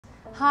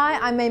Hi,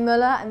 I'm Mae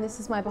Muller and this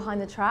is my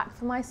behind the track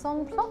for my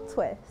song Plot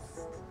Twist.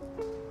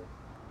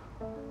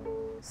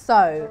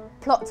 So,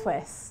 Plot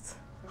Twist.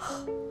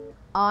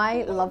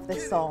 I love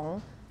this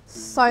song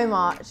so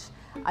much.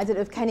 I did it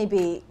with Kenny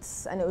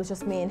Beats and it was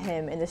just me and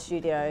him in the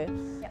studio.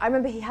 I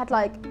remember he had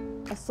like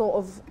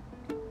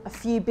a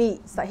few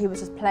beats that he was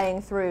just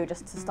playing through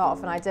just to start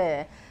off an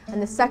idea.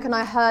 And the second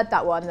I heard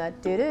that one, the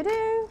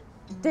do-do-do,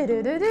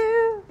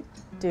 do-do-do-do,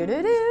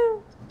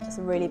 do-do-do. It's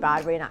a really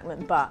bad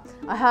reenactment, but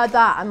I heard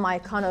that and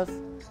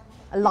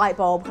a light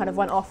bulb kind of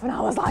went off and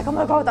I was like, oh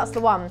my God, that's the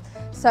one.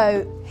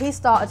 So he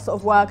started sort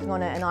of working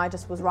on it and I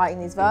just was writing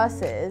these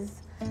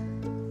verses.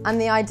 And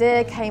the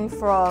idea came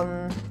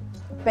from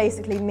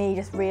basically me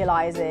just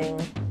realizing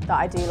that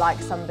I do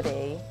like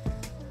somebody,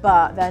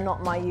 but they're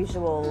not my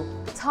usual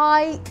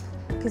type,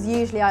 because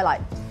usually I like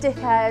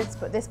dickheads,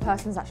 but this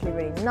person's actually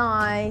really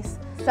nice.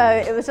 So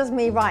it was just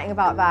me writing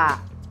about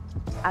that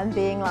and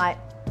being like,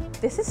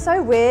 this is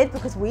so weird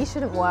because we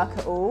shouldn't work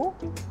at all,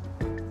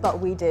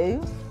 but we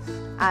do.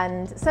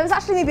 And so it's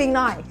actually me being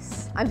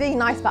nice. I'm being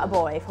nice about a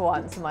boy for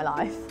once in my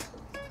life.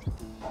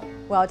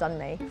 Well done,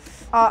 me.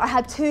 I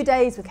had 2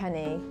 days with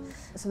Kenny.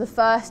 So the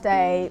first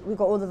day, we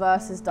got all the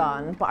verses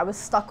done, but I was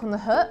stuck on the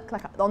hook,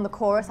 like on the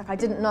chorus, like I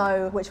didn't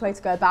know which way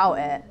to go about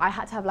it. I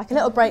had to have like a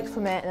little break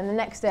from it, and then the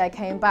next day I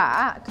came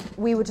back,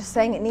 we were just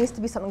saying it needs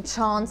to be something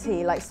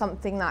chanty, like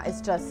something that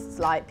is just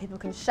like people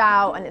can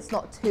shout and it's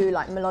not too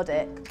like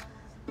melodic.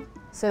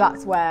 So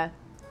that's where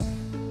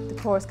the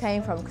chorus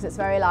came from, because it's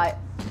very like,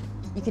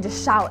 you can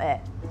just shout it.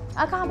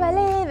 I can't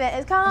believe it,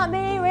 it can't be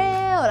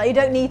real. Like, you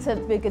don't need to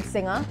be a good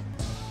singer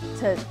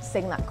to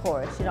sing that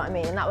chorus, you know what I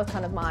mean? And that was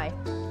kind of my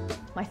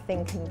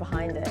thinking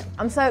behind it.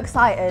 I'm so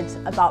excited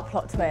about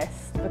Plot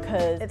Twist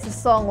because it's a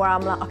song where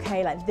I'm like,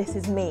 okay, like this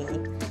is me.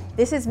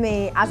 This is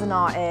me as an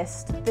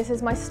artist. This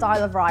is my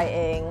style of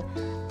writing.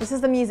 This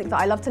is the music that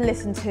I love to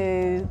listen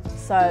to.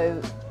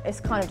 So it's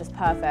kind of just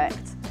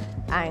perfect.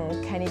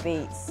 And Kenny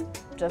Beats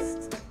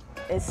just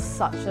is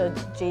such a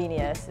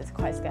genius. It's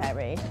quite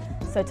scary.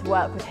 So to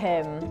work with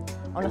him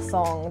on a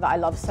song that I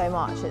love so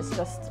much, it's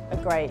just a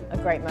great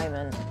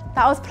moment.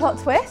 That was Plot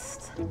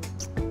Twist.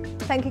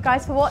 Thank you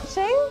guys for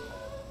watching.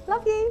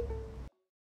 Love you.